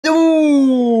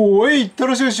い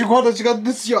楽しみしご飯の時間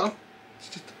ですよ。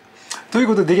という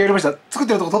ことで出来上がりました。作っ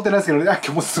てるとこ撮ってないですけどね、今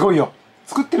日もすごいよ。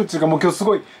作ってるっていうかもう今日す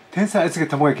ごい。天才味付け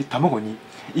玉子焼き、卵に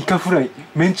イカフライ、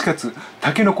メンチカツ、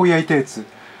たけのこ焼いたやつ、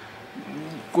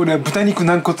これは豚肉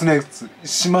軟骨のやつ、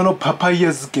島のパパイ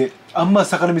ヤ漬け、あんま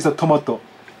魚味噌、トマト。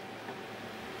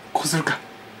こうするか。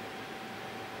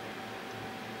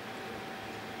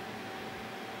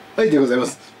はいでございま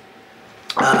す。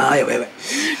あーやばいやばい。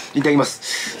いただきま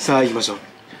す。さあ行きましょう。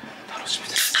楽しみ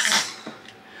です。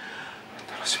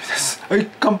楽しみです。はい、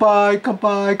乾杯乾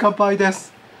杯乾杯で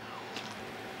す。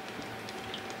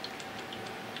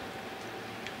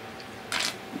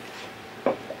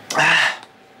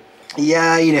い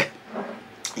やーいいね。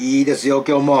いいですよ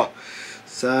今日も。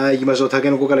さあ行きましょう。たけ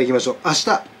のこから行きましょう。明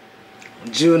日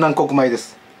十何穀米で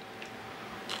す。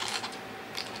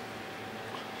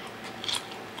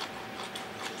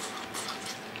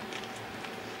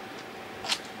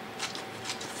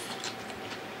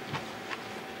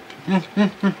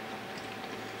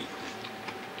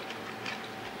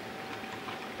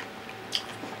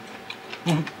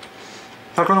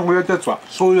たけのこ焼いたやつは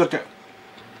醤油だけ。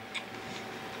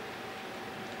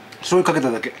醤油かけ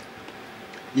ただけ。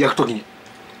焼くときに。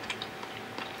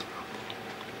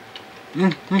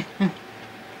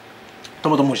ト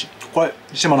マトも美味しい。これ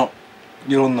島の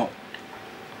与論の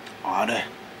あれ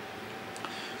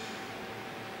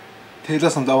手出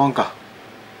すのと合わんか。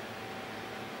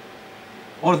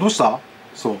あれどうした？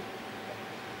そう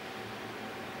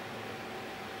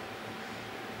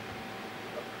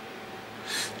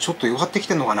ちょっと弱ってき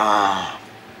てんのかな。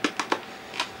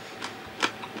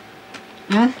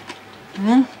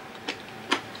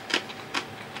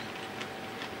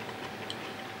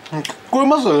聞こえ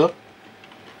ます？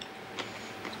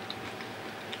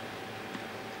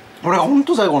これがほん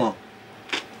と最後の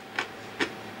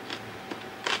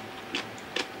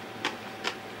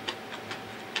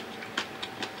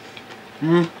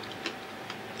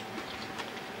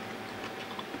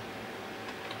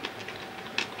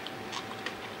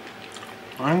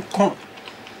あんこ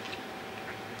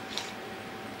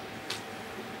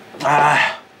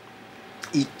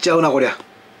いっちゃうなこりゃ。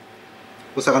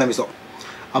お魚味噌、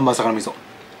あんま魚味噌。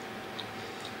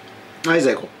はい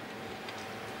最高。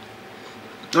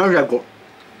はい最高。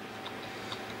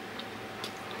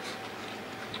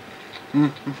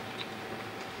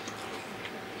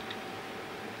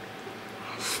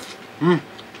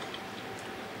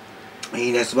い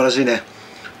いね、素晴らしいね。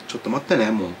ちょっと待って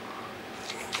ね、もう。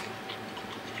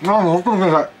もうほっといて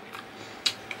ください。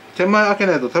手前開け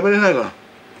ないと食べれないから。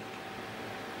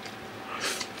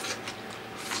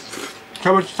キ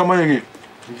ャベツ、玉ね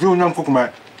ぎ、十何穀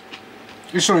米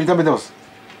一緒に炒めてます。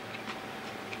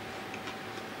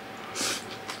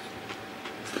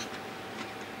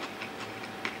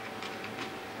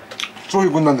そういう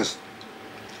軍団です。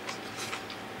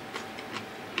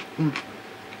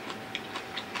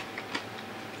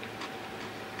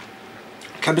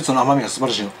キャベツの甘みが素晴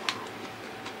らしいの。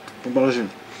素晴らしいの。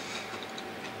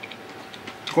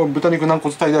これ豚肉軟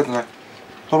骨炊いたやつね。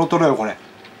トロトロよこれ。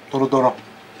トロトロ。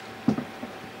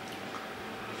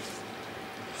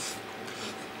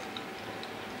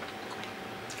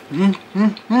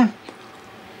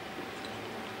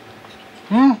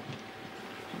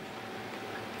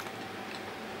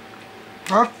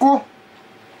あっこ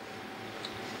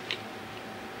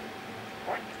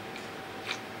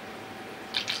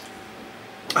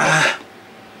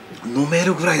飲め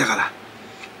るぐらいだから、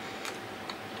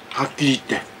はっきり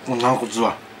言ってこの軟骨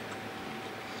は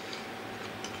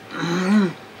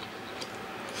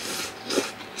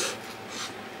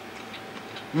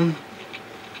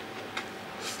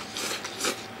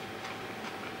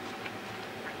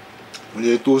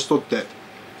冷凍しとって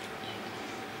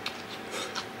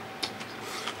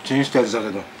チンしたやつだ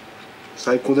けど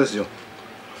最高ですよ。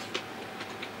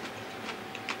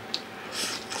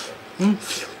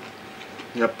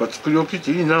やっぱ作り置きっ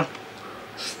ていいな。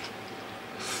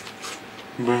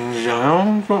便利じゃ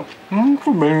ん、ほん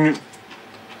と便利。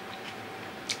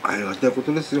ありがたいこ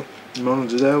とですよ今の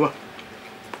時代は。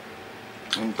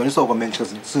本当にそうか。メンチカ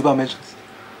ツ、スーパーメンチカツ。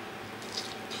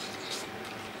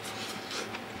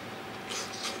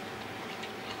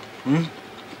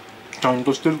ちゃん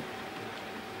としてる。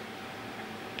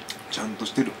ちゃんと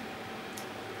してる。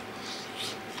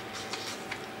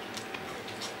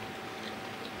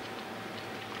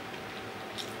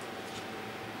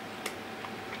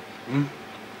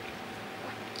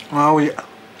おいしい。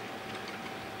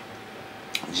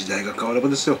時代が変われば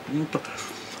ですよ。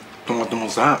トマトも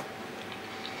さ、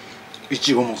い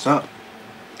ちごもさ、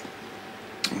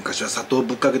昔は砂糖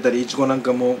ぶっかけたり、いちごなん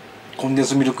かもコンデン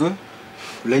スミルク、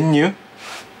練乳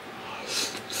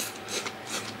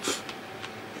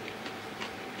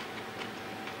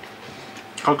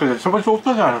かけてそばしおっ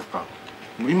たじゃないですか。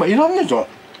もう今いらんねえぞ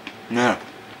ねえ。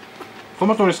ト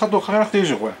マトに砂糖かけなくていいで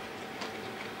しょこれ。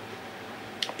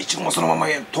いちごもそのまま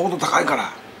糖度高いか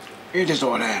らいいでし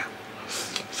ょうね。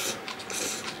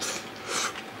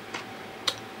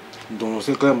どの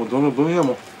世界もどの分野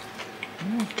も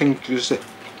研究して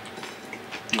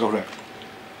これ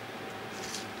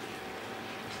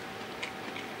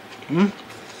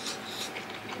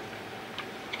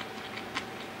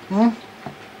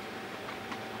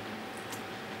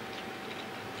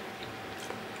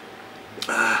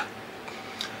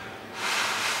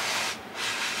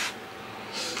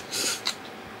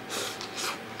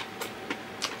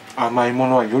甘いも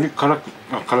のはより辛くじ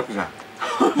ゃない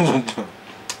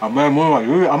甘いものは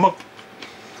より甘く、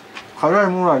辛い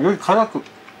ものはより辛く。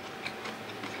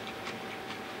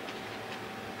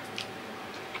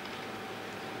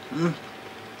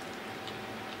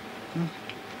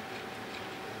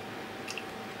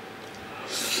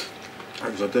あ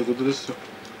りがたいことですよ。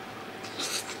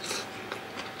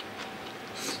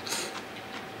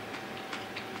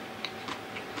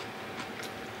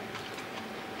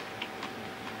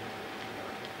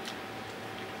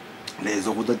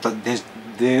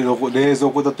冷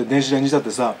蔵庫だって電子レンジだっ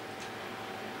てさ、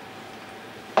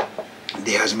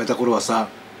出始めた頃はさ、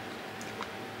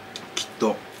きっ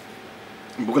と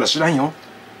僕ら知らんよ。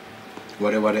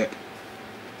我々っ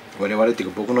ていう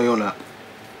か僕のような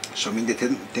庶民で手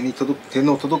の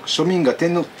届く庶民が手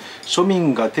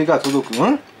が届くすみ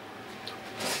ま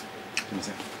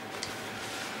せん、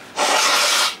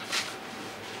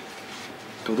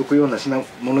届くような品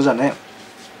物じゃね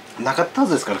なかったは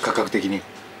ずですから、価格的に。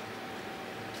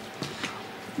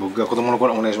僕が子供の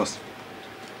頃、お願いします。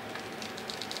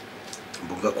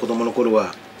僕が子供の頃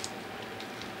は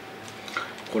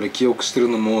これ記憶してる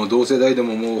のも同世代で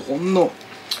ももうほんの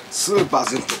数パー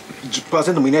セント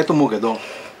 10% もいないと思うけど、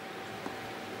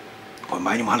これ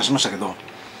前にも話しましたけど、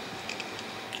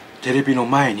テレビの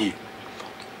前に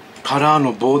カラー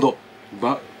のボード、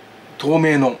透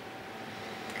明の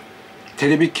テ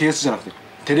レビケースじゃなくて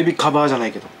テレビカバーじゃな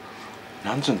いけど、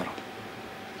なんて言うんだろ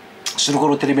う、白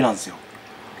黒テレビなんですよ。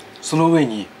その上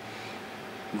に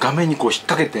画面にこう引っ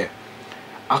掛けて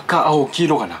赤青黄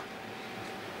色がな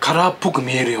カラーっぽく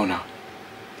見えるような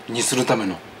にするため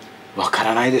の、わか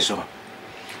らないでしょ。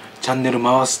チャンネル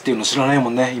回すっていうの知らないも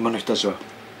んね、今の人たちは。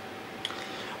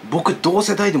僕同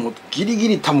世代でもギリギ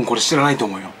リ多分これ知らないと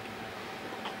思うよ。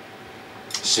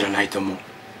知らないと思う。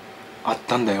あっ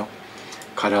たんだよ、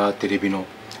カラーテレビの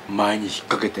前に引っ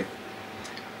掛けて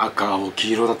赤青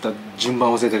黄色だった、順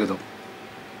番忘れたけど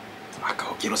赤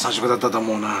青黄色3色だったと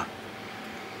思うな。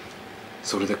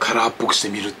それでカラーっぽくして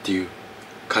みるっていう、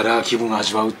カラー気分を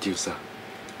味わうっていうさ、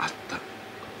あった。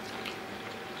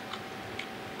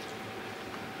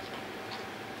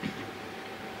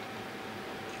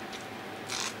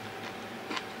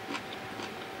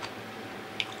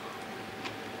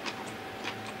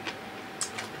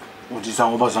おじさ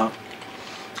んおばさ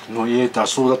んの家って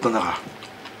そうだったんだから。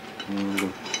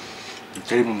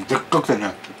テレビもでっかくて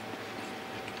ね、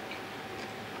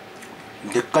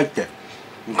でっかいって、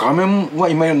画面は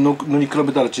今のに比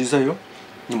べたら小さいよ。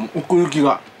でも奥行き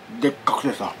がでっかく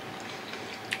てさ、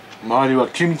周りは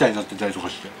木みたいになってたりとか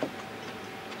して、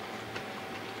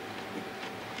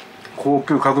高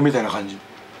級家具みたいな感じに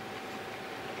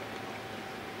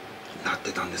なっ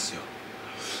てたんですよ。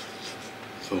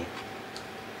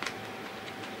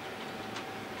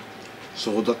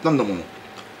そうだったんだもの。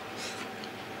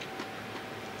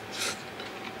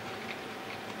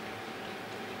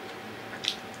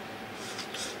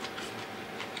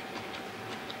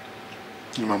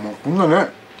今もうこんなね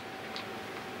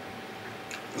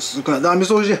薄くない。味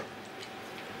噌おいしい、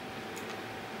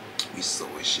味噌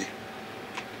おいしい。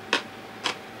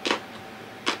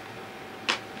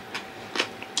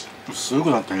薄く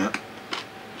なってね、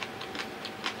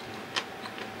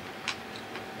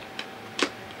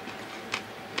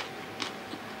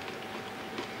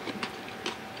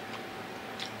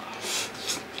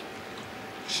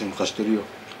進化してるよ。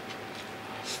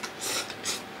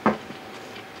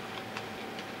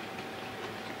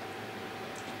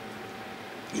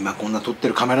今こんな撮って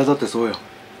るカメラだってそうよ。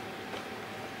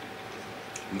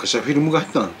昔はフィルムが入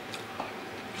ったの、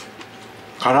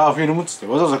カラーフィルムっつって、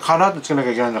わざわざカラーってつけなき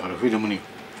ゃいけないんだから、フィルムに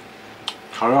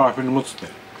カラーフィルムっつって。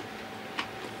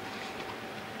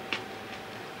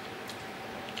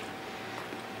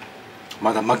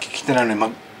まだ巻き切ってないのに、間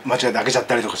違えて開けちゃっ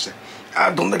たりとかして、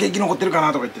どんだけ生き残ってるかな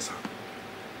とか言ってさ、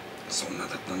そんな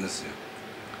だったんですよ。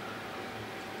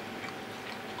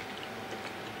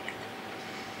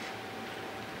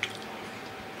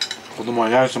子供は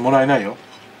やらせてもらえないよ、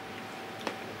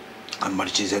あんまり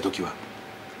小さい時は。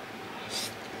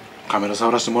カメラ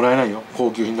触らせてもらえないよ、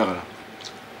高級品だから。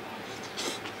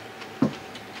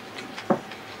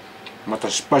また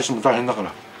失敗しても大変だか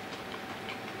ら。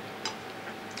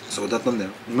そうだったんだよ。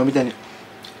今みたいに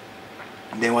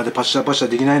電話でパッシャーパッシャー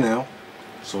できないのよ。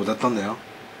そうだったんだよ。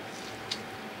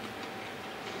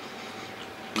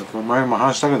この前も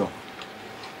話したけど、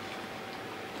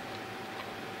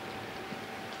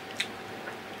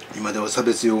今では差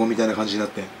別用語みたいな感じになっ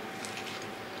て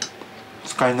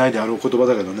使えないであろう言葉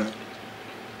だけどね。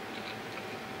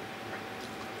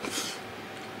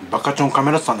バカチョンカ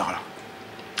メラって言ったんだから。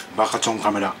バカチョンカ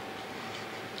メラ、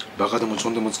バカでもチ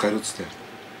ョンでも使えるっつって。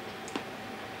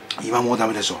今もうダ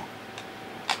メでしょ。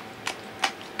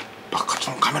バカチ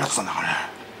ョンカメラって言ったんだからね。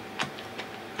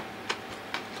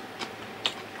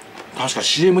確か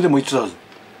CM でも言ってたはず、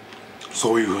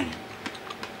そういうふうに。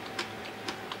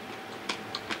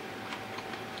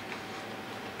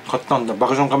買ったんだ、バ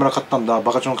カチョンカメラ買ったんだ、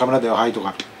バカチョンカメラだよ、はいと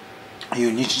かい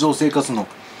う日常生活の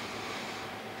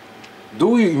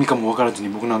どういう意味かも分からずに、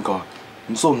僕なんかは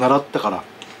そう習ったから、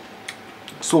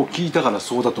そう聞いたから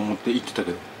そうだと思って言ってた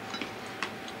けど、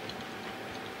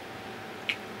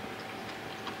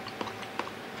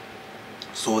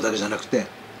そうだけじゃなくて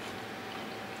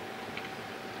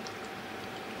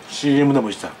CM でも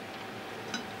言っ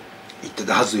て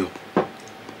たはずよ。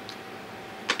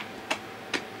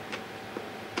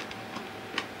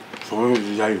そういう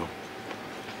時代よ、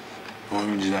そう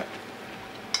いう時代。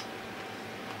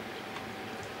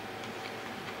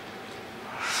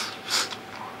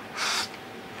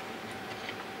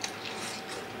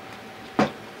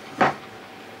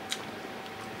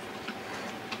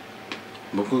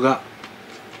僕が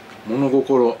物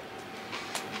心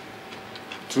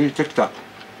ついてきた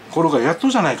頃がやっと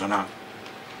じゃないかな。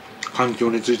環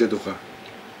境についてとか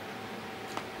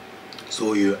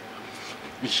そういう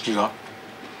意識が、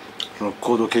その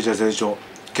高度経済成長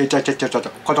経済成長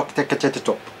高度経済成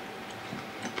長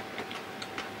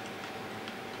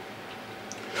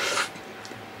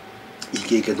イ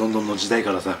ケイケどんどんの時代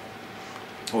からさ、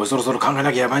おいそろそろ考え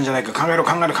なきゃやばいんじゃないか、考えろ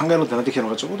ってなってきたの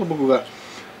がちょうど僕が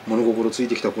物心つい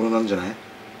てきた頃なんじゃない。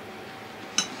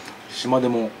島で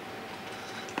も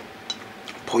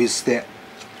ポイ捨て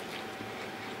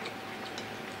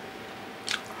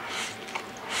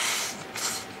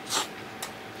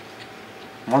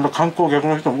まだ観光客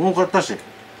の人も多かったし、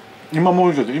今も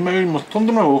多いけど今よりもとん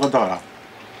でもない多かったから、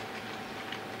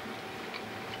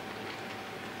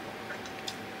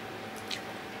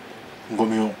ゴ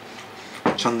ミを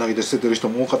ちゃん投げで捨ててる人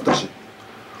も多かったし、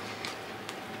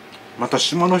また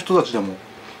島の人たちでも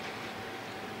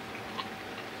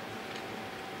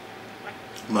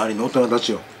周りの大人た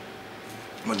ちよ、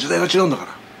まあ、時代が違うんだか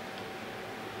ら、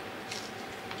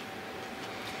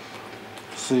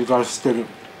水害捨てる、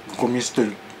ゴミ捨て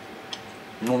る、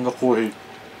飲んだコーヒ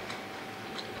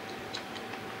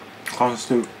ー缶捨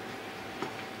てる、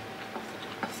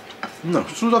そんなの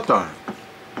普通だったね。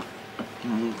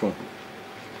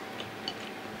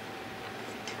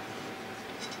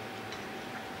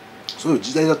そういう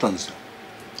時代だったんですよ、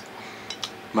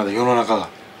まだ世の中が。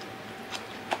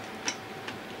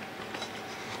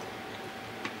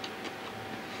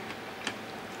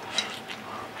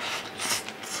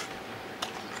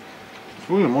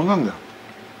そういうもんなんだよ。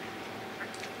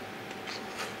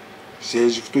成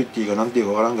熟と言っていいかなんていう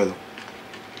か分からんけど、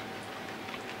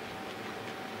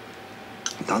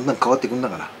だんだん変わっていくんだ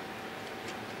から、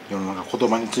世の中言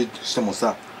葉についてしても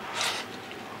さ。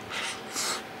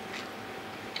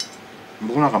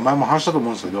僕なんか前も話したと思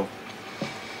うんですけど、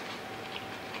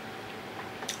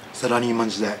サラリーマン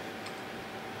時代、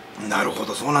なるほ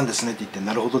どそうなんですねって言って、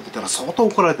なるほどって言ったら相当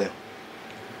怒られたよ。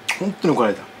本当に怒ら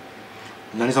れた。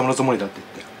何様のつもりだって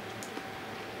言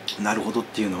って、なるほどっ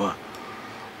ていうのは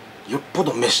よっぽ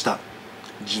ど目下、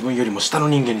自分よりも下の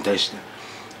人間に対して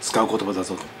使う言葉だ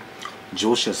ぞと。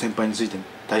上司や先輩について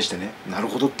対してね、なる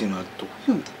ほどっていうのは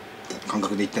どういう感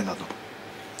覚で言ってんだと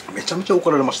めちゃめちゃ怒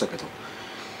られましたけど、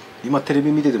今テレ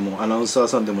ビ見ててもアナウンサー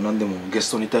さんでも何でもゲ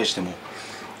ストに対しても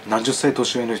何十歳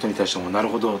年上の人に対してもなる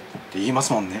ほどって言いま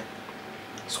すもんね。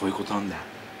そういうことなんだよ。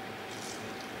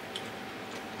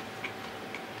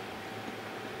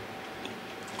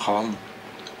変わんの、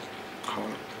変わ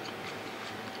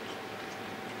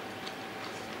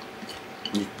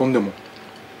る。日本でも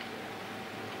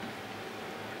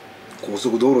高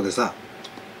速道路でさ、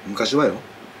昔はよ、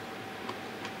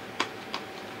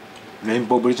レイン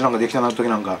ボーブリッジなんかできたな時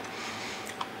なんか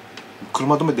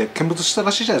車止めて見物した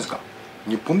らしいじゃないですか、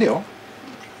日本でよ。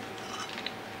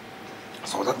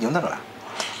そうだって言うんだから、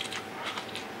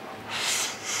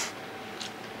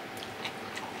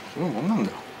そういうもんなん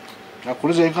だよ。こ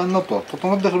れじゃいかんなとは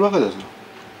整ってくるわけですよ。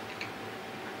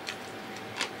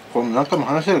これも何回も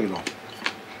話してるけど、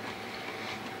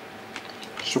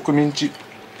植民地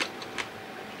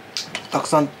たく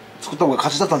さん作った方が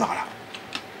勝ちだったんだか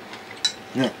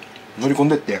らね。乗り込ん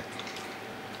でって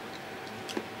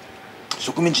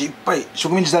植民地いっぱい、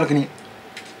植民地だらけに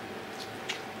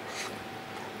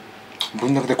ぶ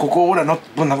んなくてここオーラの、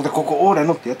ぶんなくてここオーラ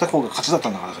のってやった方が勝ちだった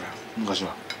んだから、それ昔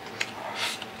は。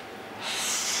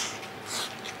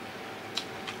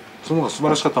その方が素晴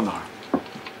らしかったんだから。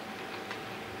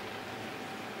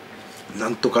な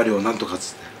んとか領なんとかっ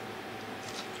つって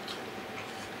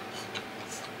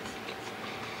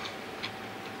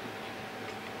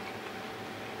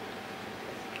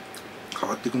変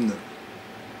わってくんだよ。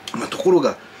まあ、ところ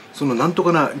がそのなんと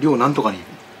かな量なんとかに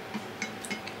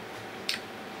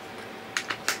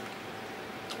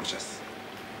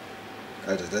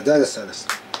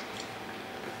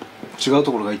違う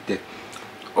ところが行って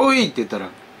「おい!」って言った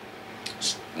ら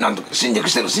「なんとか侵略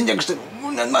してる侵略してる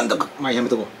なんとか」まあやめ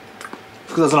とこう。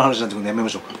複雑な話になってくるんでやめま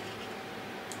しょうか。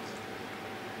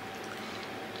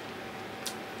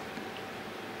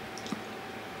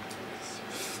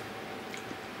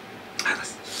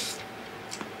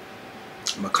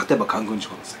まあ勝てば官軍事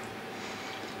故ですよ。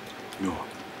要は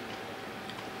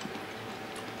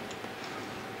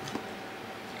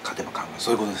勝てば官軍、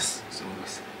そういうことです。そういうことで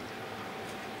す。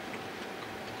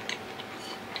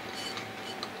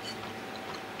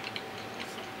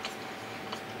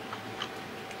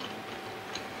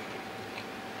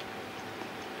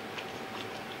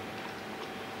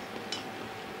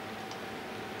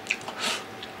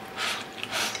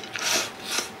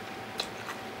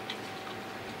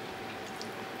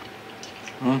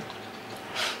うん。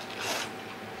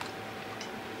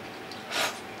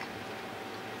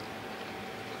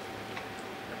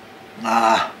あ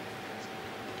あ。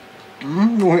う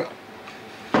ん、おや。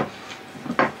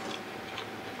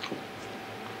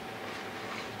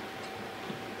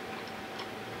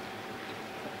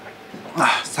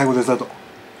あ、最後デザート。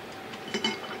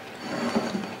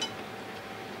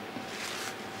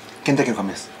ケンタッキーの紙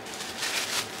です。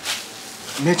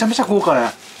めちゃめちゃ豪華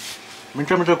ね。め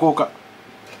ちゃめちゃ豪華。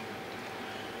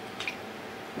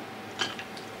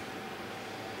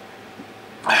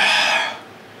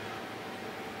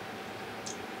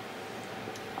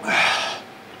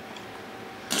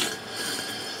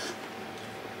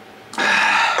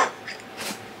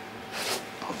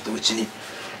うちに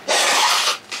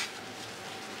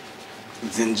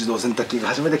全自動洗濯機が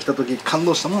初めて来た時感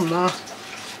動したもんな。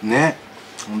ね、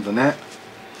ほんとね、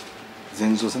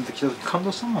全自動洗濯機来た時感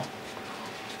動したもん。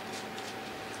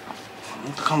ほ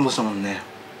んと感動したもんね。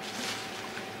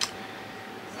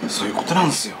そういうことなん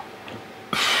ですよ。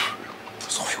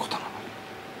そういうことなの。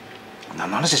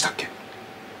何の話でしたっけ。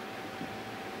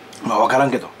まあ分から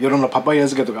んけど、世のパパイヤ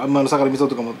漬けとかアンマーの魚味噌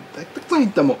とかもたくさんいっ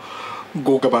たもう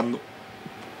豪華版の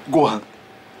ご飯、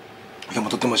今日も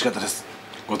とっても美味しかったです。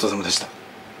ごちそうさまでした。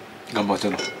頑張って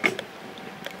の。